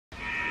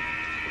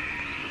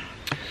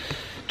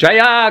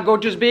Jaya,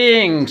 gorgeous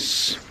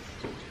beings!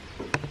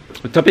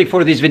 The topic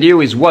for this video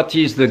is what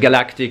is the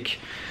Galactic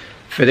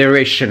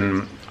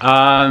Federation?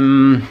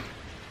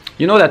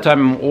 You know that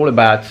I'm all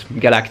about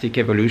galactic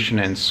evolution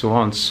and so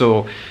on.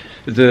 So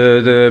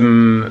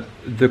the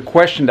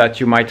question that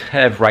you might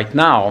have right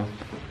now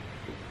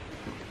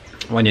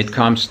when it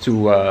comes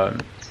to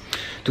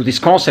this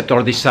concept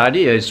or this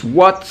idea is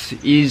what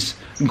is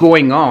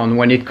going on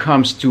when it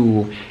comes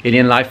to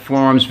alien life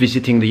forms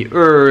visiting the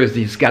Earth,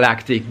 this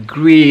galactic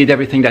grid,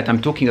 everything that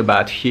I'm talking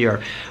about here,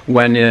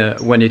 when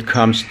it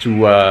comes to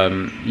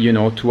you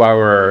know, to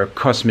our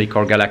cosmic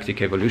or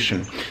galactic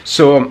evolution.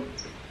 So,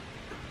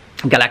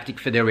 Galactic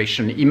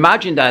Federation.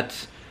 Imagine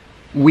that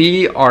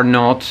we are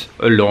not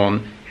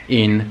alone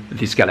in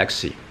this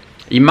galaxy.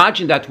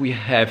 Imagine that we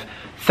have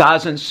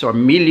thousands or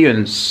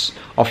millions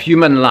of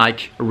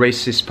human-like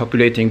races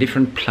populating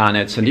different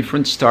planets and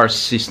different star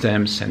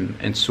systems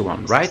and so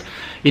on, right?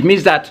 It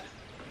means that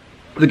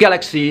the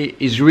galaxy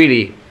is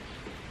really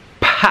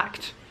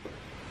packed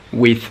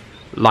with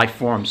life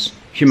forms,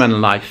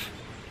 human-like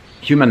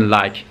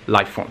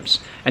life forms.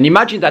 And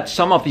imagine that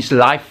some of these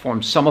life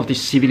forms, some of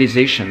these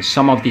civilizations,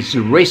 some of these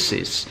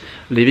races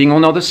living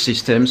on other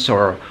systems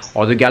or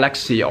the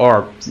galaxy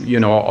or,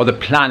 you know, other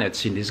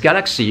planets in this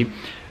galaxy,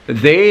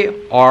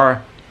 they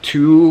are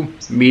 2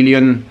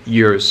 million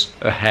years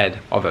ahead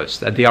of us,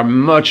 that they are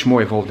much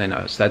more evolved than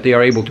us, that they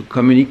are able to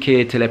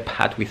communicate,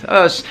 telepath with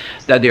us,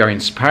 that they are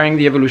inspiring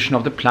the evolution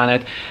of the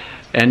planet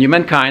and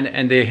humankind,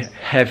 and they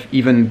have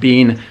even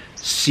been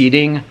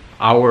seeding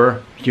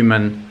our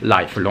human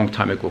life a long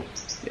time ago.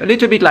 A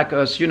little bit like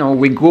us, you know,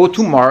 we go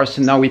to Mars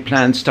and now we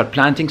start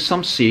planting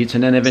some seeds,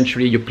 and then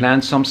eventually you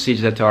plant some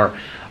seeds that are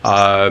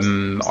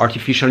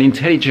artificial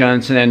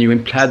intelligence, and then you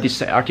implant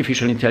this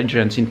artificial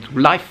intelligence into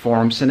life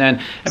forms, and then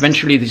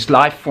eventually these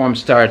life forms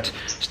start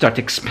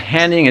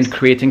expanding and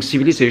creating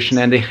civilization,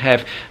 and they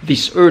have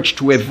this urge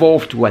to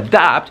evolve, to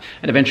adapt,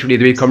 and eventually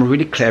they become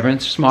really clever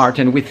and smart,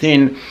 and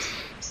within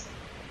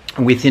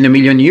a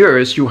million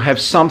years you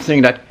have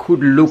something that could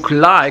look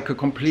like a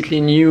completely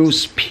new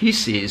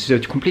species, a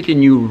completely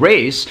new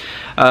race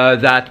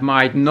that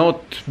might not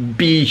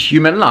be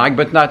human-like,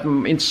 but that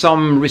in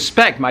some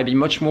respect might be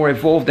much more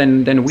evolved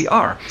than we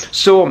are.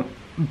 So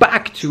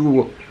back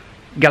to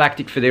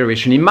Galactic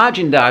Federation.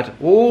 Imagine that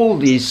all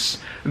these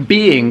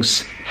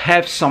beings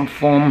have some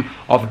form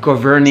of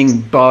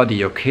governing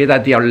body, okay,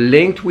 that they are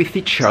linked with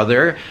each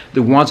other,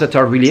 the ones that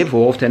are really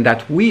evolved, and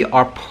that we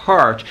are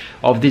part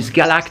of this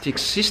galactic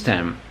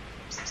system.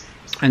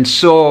 And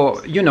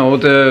so, you know,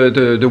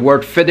 the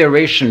word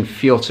federation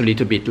feels a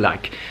little bit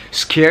like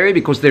scary,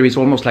 because there is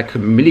almost like a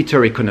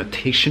military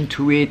connotation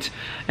to it.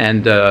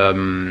 And,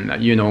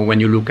 you know, when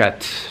you look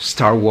at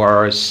Star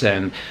Wars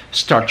and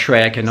Star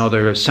Trek and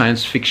other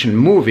science fiction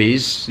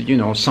movies, you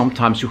know,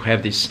 sometimes you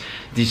have this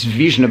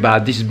vision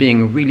about this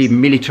being really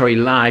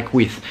military-like,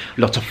 with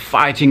lots of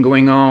fighting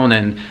going on,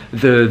 and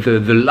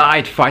the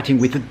light fighting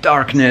with the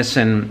darkness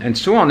and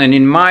so on. And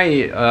in my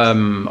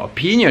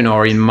opinion,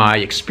 or in my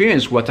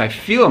experience, what I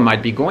feel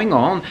might be going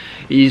on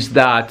is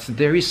that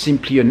there is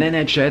simply an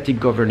energetic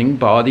governing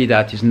body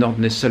that is not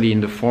necessarily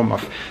in the form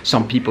of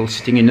some people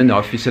sitting in an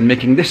office and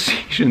making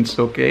decisions,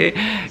 okay?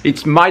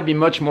 It might be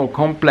much more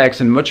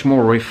complex and much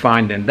more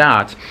refined than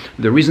that.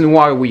 The reason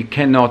why we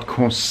cannot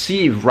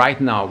conceive right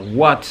now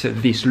what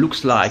this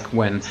looks like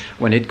when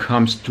it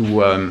comes to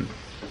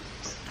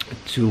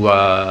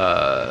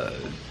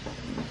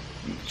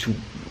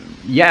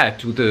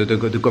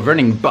the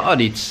governing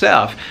body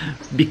itself,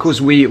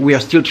 because we are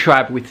still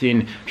trapped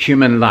within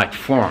human-like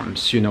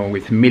forms, you know,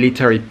 with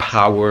military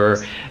power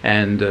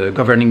and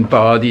governing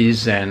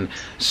bodies and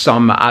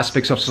some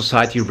aspects of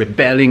society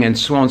rebelling and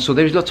so on. So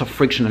there is lots of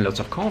friction and lots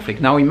of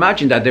conflict. Now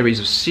imagine that there is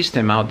a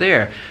system out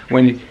there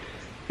when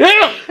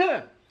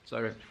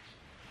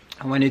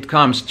when it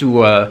comes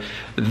to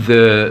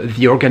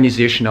the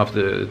organization of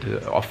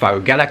our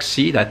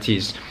galaxy, that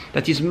is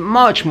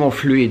much more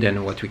fluid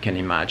than what we can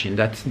imagine.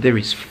 That there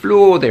is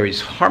flow, there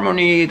is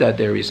harmony, that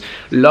there is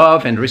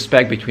love and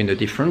respect between the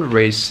different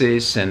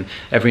races, and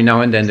every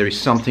now and then there is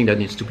something that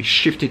needs to be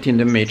shifted in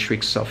the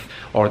matrix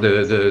or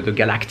the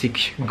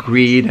galactic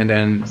grid, and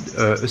then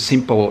a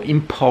simple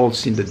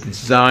impulse in the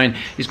design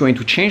is going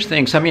to change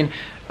things. I mean,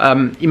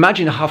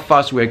 imagine how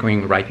fast we're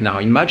going right now.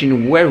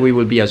 Imagine where we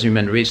will be as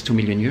human race 2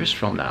 million years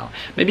from now.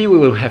 Maybe we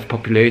will have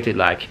populated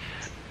like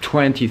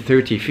 20,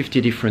 30,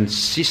 50 different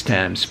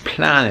systems,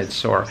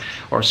 planets or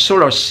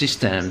solar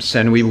systems,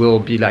 and we will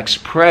be like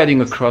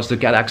spreading across the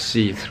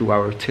galaxy through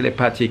our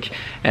telepathic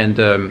and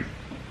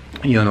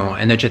you know,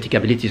 energetic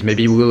abilities.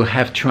 Maybe we will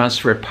have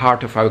transferred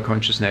part of our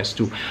consciousness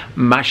to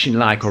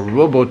machine-like or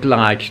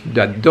robot-like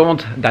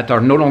that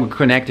are no longer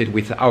connected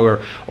with our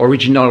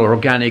original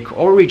organic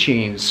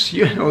origins.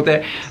 You know,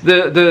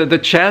 the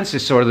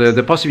chances or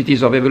the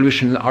possibilities of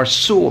evolution are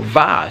so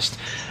vast.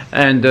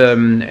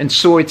 And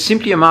so it's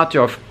simply a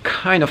matter of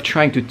kind of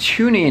trying to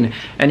tune in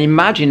and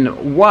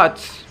imagine what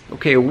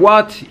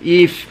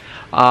if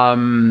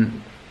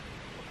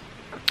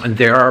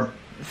there are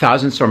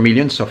thousands or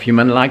millions of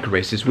human-like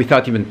races,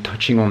 without even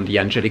touching on the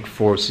angelic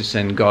forces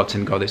and gods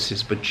and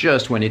goddesses, but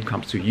just when it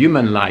comes to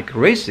human-like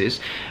races,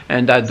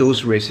 and that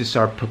those races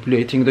are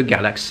populating the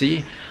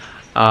galaxy.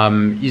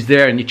 Is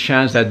there any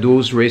chance that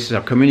those races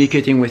are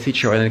communicating with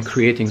each other and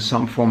creating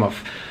some form of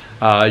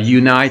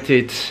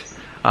united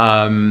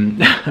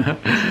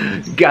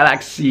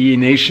galaxy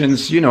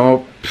nations? You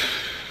know,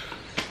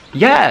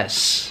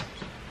 yes,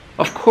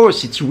 of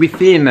course, it's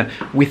within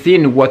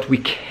what we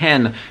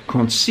can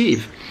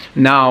conceive.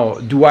 Now,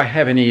 do I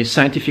have any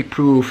scientific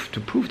proof to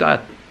prove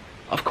that?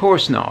 Of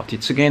course not.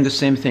 It's again the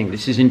same thing.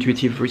 This is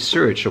intuitive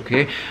research,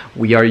 okay?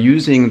 We are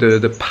using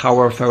the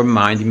power of our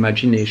mind,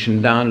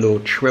 imagination,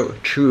 download,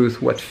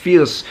 truth, what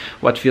feels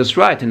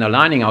right, and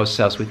aligning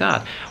ourselves with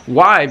that.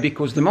 Why?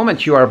 Because the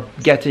moment you are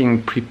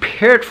getting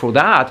prepared for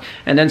that,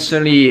 and then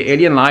suddenly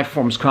alien life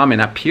forms come and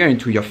appear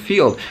into your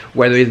field,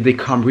 whether they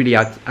come really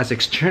as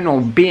external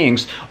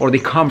beings or they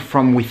come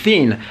from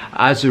within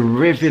as a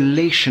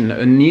revelation,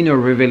 an inner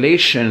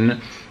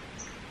revelation,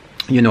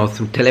 you know,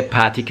 through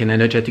telepathic and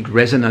energetic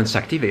resonance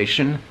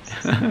activation.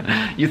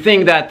 You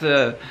think that,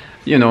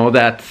 you know,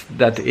 that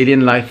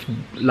alien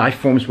life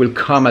forms will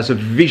come as a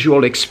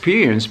visual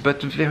experience,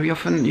 but very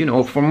often, you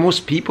know, for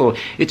most people,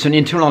 it's an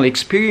internal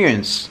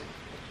experience.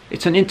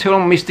 It's an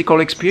internal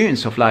mystical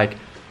experience of like,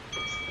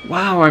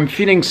 wow, I'm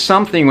feeling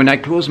something when I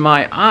close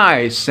my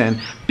eyes,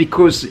 and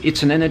because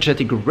it's an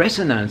energetic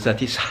resonance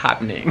that is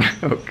happening,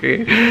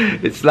 okay?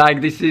 It's like,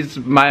 this is,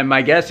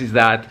 my guess is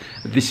that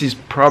this is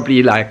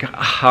probably like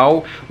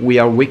how we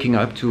are waking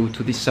up to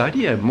this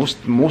idea.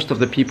 Most of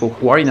the people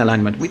who are in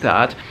alignment with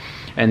that,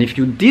 and if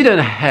you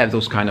didn't have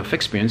those kind of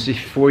experiences, if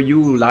for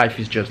you life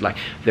is just like,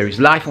 there is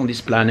life on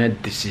this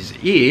planet, this is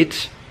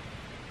it,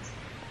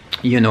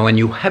 you know, and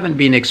you haven't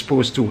been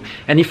exposed to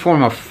any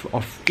form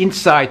of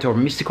insight or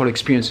mystical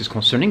experiences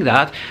concerning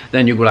that,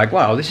 then you go like,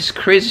 wow, this is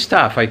crazy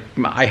stuff.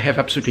 I have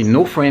absolutely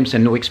no frames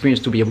and no experience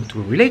to be able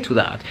to relate to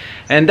that.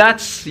 And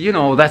that's, you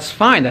know, that's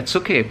fine, that's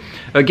okay.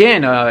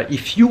 Again,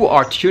 if you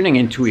are tuning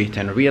into it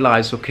and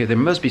realize, okay, there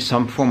must be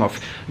some form of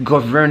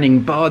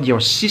governing body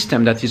or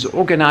system that is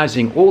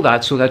organizing all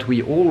that so that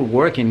we all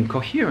work in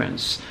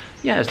coherence.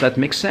 Yes, that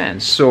makes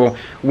sense. So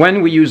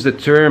when we use the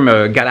term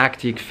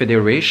Galactic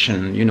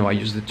Federation, you know, I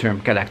use the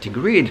term Galactic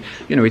Grid,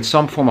 you know, it's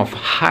some form of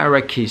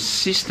hierarchy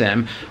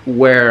system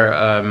where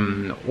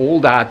all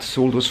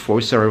those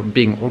forces are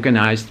being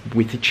organized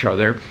with each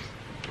other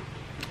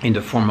in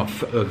the form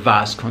of a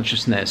vast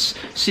consciousness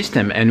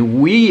system.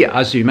 And we,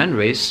 as a human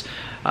race,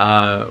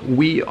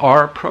 we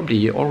are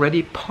probably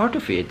already part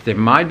of it. There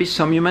might be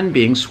some human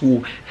beings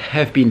who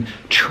have been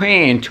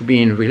trained to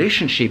be in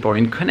relationship or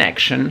in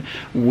connection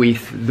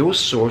with those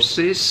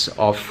sources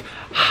of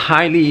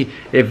highly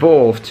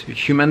evolved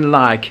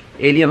human-like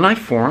alien life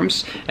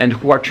forms, and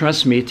who are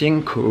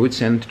transmitting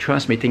codes and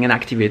transmitting and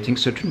activating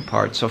certain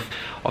parts of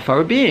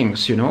our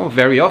beings. You know,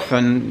 very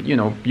often, you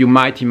know, you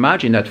might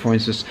imagine that, for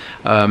instance,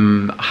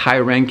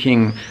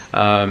 high-ranking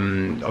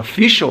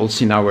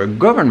officials in our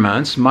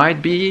governments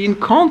might be in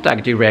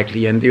contact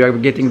directly, and they are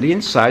getting the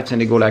insights, and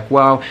they go like,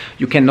 wow,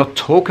 you cannot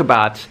talk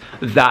about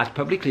that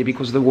publicly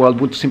because the world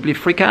would simply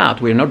freak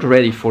out. We're not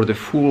ready for the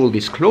full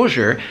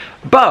disclosure,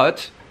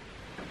 but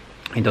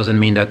it doesn't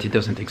mean that it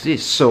doesn't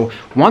exist. So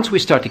once we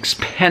start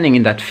expanding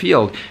in that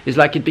field, it's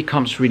like it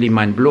becomes really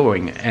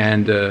mind-blowing,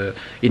 and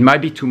it might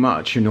be too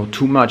much, you know,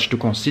 too much to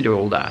consider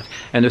all that.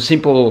 And a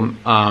simple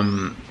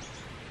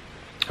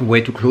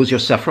way to close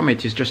yourself from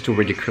it is just to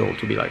ridicule,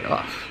 to be like,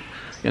 oh,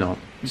 you know,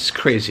 it's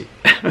crazy.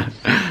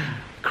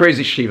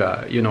 Crazy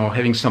Shiva, you know,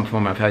 having some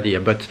form of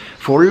idea. But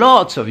for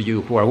lots of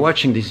you who are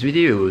watching these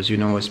videos, you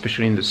know,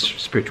 especially in the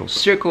spiritual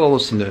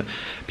circles, in the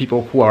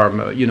people who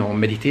are, you know,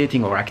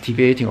 meditating or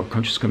activating or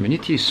conscious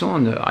community, so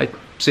on, I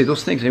say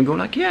those things and go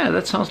like, yeah,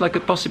 that sounds like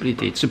a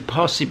possibility. It's a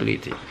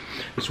possibility.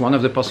 It's one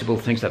of the possible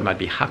things that might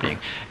be happening.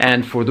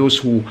 And for those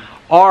who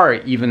are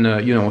even,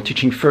 you know,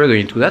 teaching further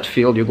into that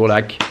field, you go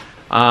like,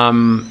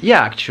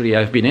 yeah, actually,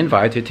 I've been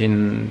invited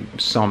in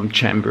some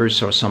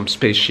chambers or some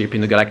spaceship in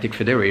the Galactic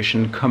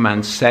Federation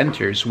command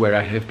centers where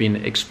I have been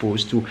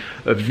exposed to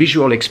a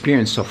visual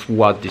experience of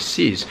what this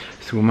is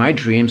through my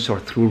dreams or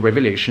through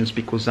revelations,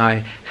 because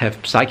I have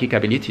psychic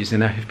abilities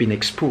and I have been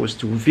exposed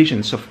to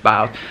visions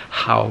about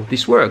how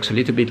this works. A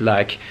little bit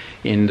like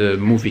in the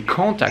movie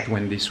Contact,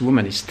 when this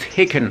woman is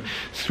taken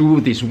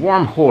through this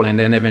wormhole and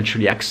then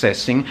eventually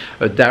accessing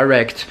a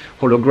direct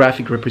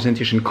holographic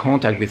representation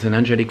contact with an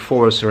angelic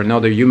force or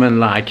another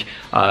human-like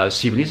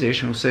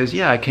civilization who says,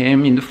 yeah, I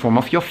came in the form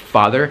of your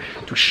father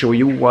to show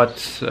you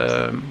what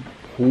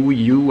who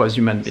you as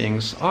human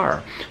beings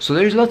are. So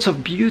there's lots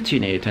of beauty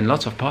in it and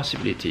lots of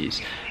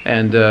possibilities.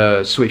 And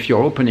so if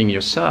you're opening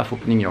yourself,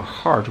 opening your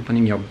heart,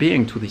 opening your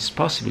being to these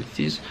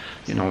possibilities,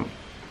 you know,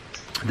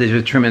 there's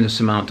a tremendous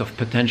amount of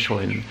potential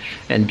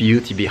and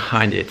beauty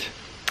behind it.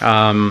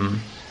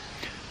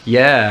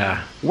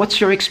 Yeah,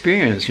 what's your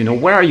experience? You know,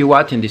 where are you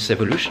at in this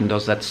evolution?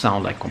 Does that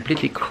sound like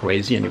completely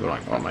crazy? And you're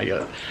like, oh my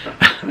God.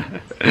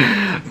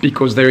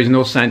 Because there is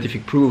no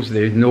scientific proof,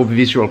 there is no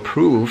visual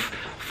proof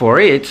for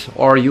it,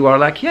 or you are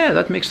like, yeah,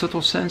 that makes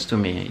total sense to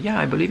me. Yeah,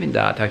 I believe in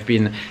that. I've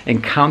been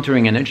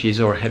encountering energies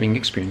or having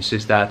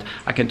experiences that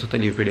I can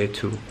totally relate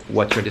to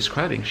what you're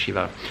describing,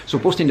 Shiva. So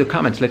post in the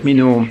comments, let me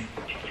know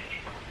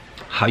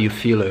how you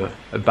feel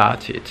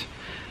about it.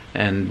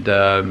 And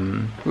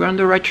we're on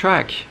the right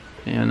track,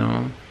 you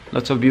know.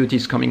 Lots of beauty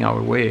is coming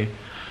our way.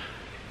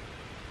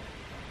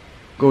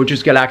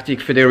 Gorgeous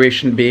Galactic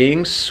Federation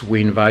beings,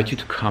 we invite you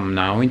to come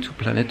now into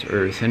planet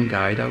Earth and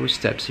guide our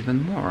steps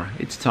even more.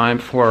 It's time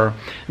for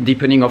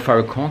deepening of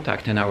our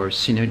contact and our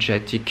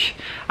synergetic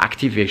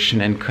activation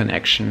and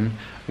connection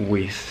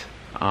with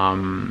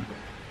all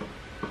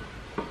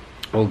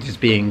these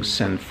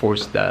beings and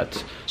force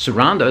that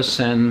surround us.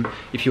 And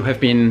if you have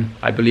been,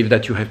 I believe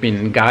that you have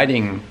been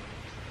guiding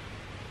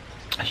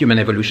human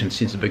evolution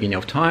since the beginning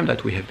of time,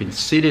 that we have been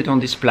seated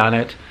on this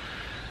planet.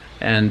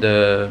 And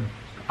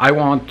I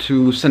want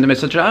to send a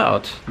message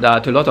out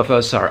that a lot of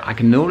us are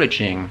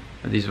acknowledging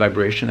this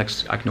vibration,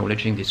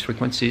 acknowledging these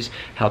frequencies,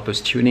 help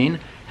us tune in,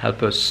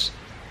 help us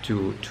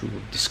to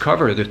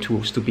discover the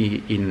tools to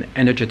be in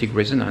energetic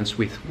resonance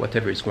with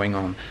whatever is going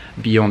on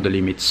beyond the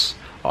limits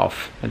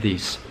of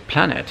this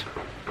planet.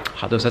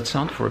 How does that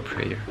sound for a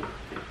prayer?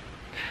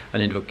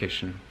 An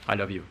invocation. I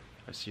love you.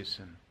 I'll see you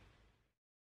soon.